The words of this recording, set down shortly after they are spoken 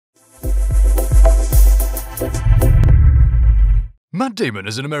Matt Damon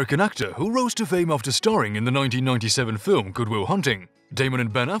is an American actor who rose to fame after starring in the 1997 film Good Will Hunting. Damon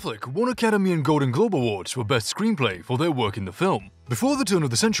and Ben Affleck won Academy and Golden Globe Awards for Best Screenplay for their work in the film. Before the turn of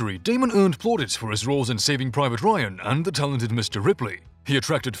the century, Damon earned plaudits for his roles in Saving Private Ryan and The Talented Mr. Ripley. He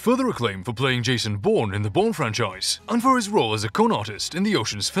attracted further acclaim for playing Jason Bourne in the Bourne franchise, and for his role as a con artist in the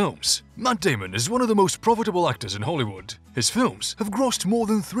Ocean's films. Matt Damon is one of the most profitable actors in Hollywood. His films have grossed more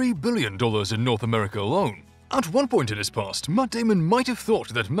than $3 billion in North America alone. At one point in his past, Matt Damon might have thought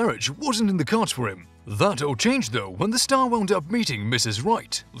that marriage wasn't in the cards for him. That all changed though when the star wound up meeting Mrs.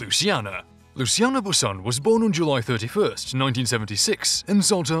 Right, Luciana. Luciana Barroso was born on July 31, 1976, in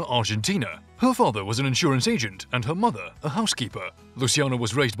Salta, Argentina. Her father was an insurance agent and her mother a housekeeper. Luciana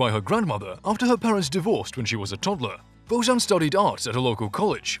was raised by her grandmother after her parents divorced when she was a toddler. Barroso studied arts at a local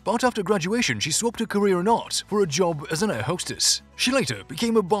college, but after graduation she swapped a career in arts for a job as an air hostess. She later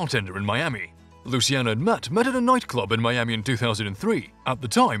became a bartender in Miami. Luciana and Matt met at a nightclub in Miami in 2003. At the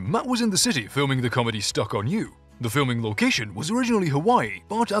time, Matt was in the city filming the comedy Stuck on You. The filming location was originally Hawaii,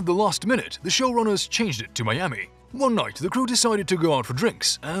 but at the last minute, the showrunners changed it to Miami. One night, the crew decided to go out for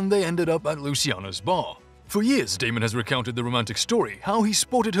drinks, and they ended up at Luciana's bar. For years, Damon has recounted the romantic story, how he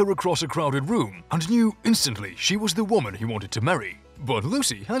spotted her across a crowded room and knew instantly she was the woman he wanted to marry. But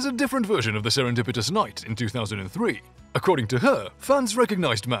Lucy has a different version of the serendipitous night in 2003. According to her, fans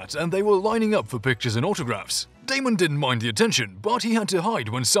recognized Matt and they were lining up for pictures and autographs. Damon didn't mind the attention, but he had to hide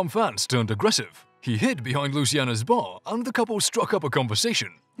when some fans turned aggressive. He hid behind Luciana's bar and the couple struck up a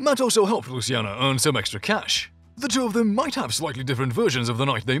conversation. Matt also helped Luciana earn some extra cash. The two of them might have slightly different versions of the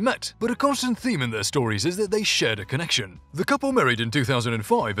night they met, but a constant theme in their stories is that they shared a connection. The couple married in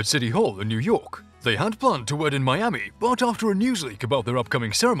 2005 at City Hall in New York. They had planned to wed in Miami, but after a news leak about their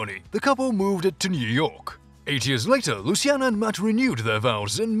upcoming ceremony, the couple moved it to New York. 8 years later, Luciana and Matt renewed their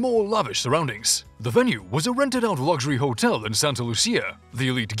vows in more lavish surroundings. The venue was a rented-out luxury hotel in Santa Lucia. The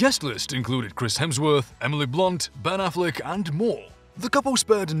elite guest list included Chris Hemsworth, Emily Blunt, Ben Affleck, and more. The couple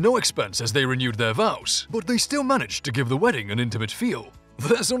spared no expense as they renewed their vows, but they still managed to give the wedding an intimate feel.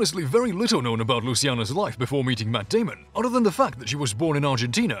 There's honestly very little known about Luciana's life before meeting Matt Damon, other than the fact that she was born in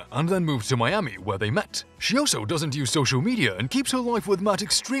Argentina and then moved to Miami where they met. She also doesn't use social media and keeps her life with Matt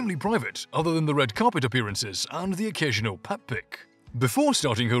extremely private, other than the red carpet appearances and the occasional pet pic. Before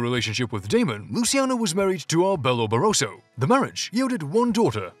starting her relationship with Damon, Luciana was married to Arbello Barroso. The marriage yielded one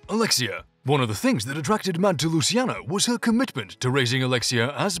daughter, Alexia. One of the things that attracted Matt to Luciana was her commitment to raising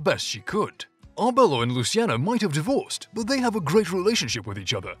Alexia as best she could. Arbello and Luciana might have divorced, but they have a great relationship with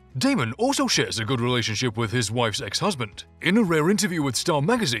each other. Damon also shares a good relationship with his wife's ex-husband. In a rare interview with Star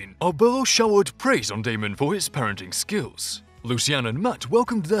magazine, Arbello showered praise on Damon for his parenting skills. Luciana and Matt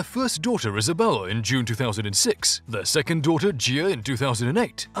welcomed their first daughter Isabella in June 2006, their second daughter Gia in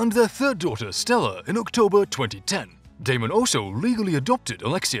 2008, and their third daughter Stella in October 2010. Damon also legally adopted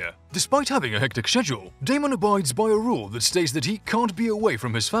Alexia. Despite having a hectic schedule, Damon abides by a rule that states that he can't be away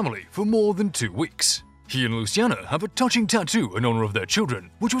from his family for more than 2 weeks. He and Luciana have a touching tattoo in honor of their children,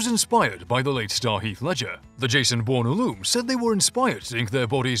 which was inspired by the late star Heath Ledger. The Jason Bourne alum said they were inspired to ink their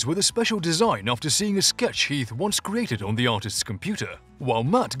bodies with a special design after seeing a sketch Heath once created on the artist's computer. While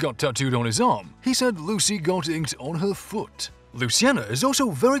Matt got tattooed on his arm, he said Lucy got inked on her foot. Luciana is also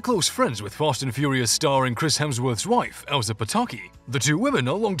very close friends with Fast and Furious star and Chris Hemsworth's wife, Elsa Pataki. The two women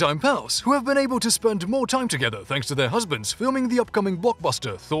are longtime pals who have been able to spend more time together thanks to their husbands filming the upcoming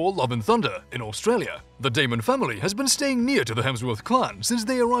blockbuster Thor: Love and Thunder in Australia. The Damon family has been staying near to the Hemsworth clan since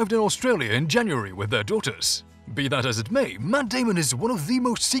they arrived in Australia in January with their daughters. Be that as it may, Matt Damon is one of the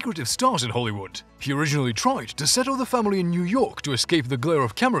most secretive stars in Hollywood. He originally tried to settle the family in New York to escape the glare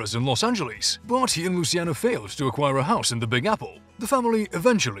of cameras in Los Angeles, but he and Luciana failed to acquire a house in the Big Apple. The family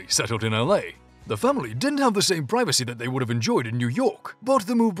eventually settled in LA. The family didn't have the same privacy that they would have enjoyed in New York, but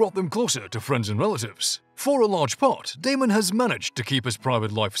the move brought them closer to friends and relatives. For a large part, Damon has managed to keep his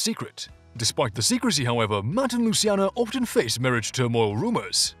private life secret. Despite the secrecy, however, Matt and Luciana often face marriage turmoil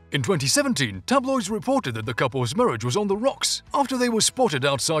rumors. In 2017, tabloids reported that the couple's marriage was on the rocks after they were spotted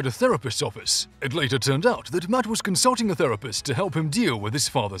outside a therapist's office. It later turned out that Matt was consulting a therapist to help him deal with his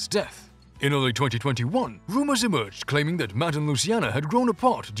father's death. In early 2021, rumors emerged claiming that Matt and Luciana had grown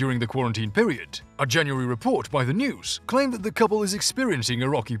apart during the quarantine period. A January report by The News claimed that the couple is experiencing a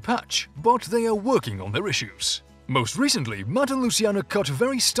rocky patch, but they are working on their issues. Most recently, Matt and Luciana cut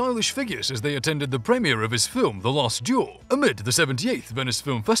very stylish figures as they attended the premiere of his film The Last Duel amid the 78th Venice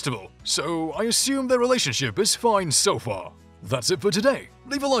Film Festival, so I assume their relationship is fine so far. That's it for today.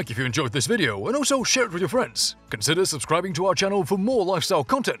 Leave a like if you enjoyed this video and also share it with your friends. Consider subscribing to our channel for more lifestyle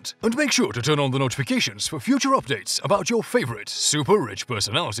content and make sure to turn on the notifications for future updates about your favorite super rich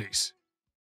personalities.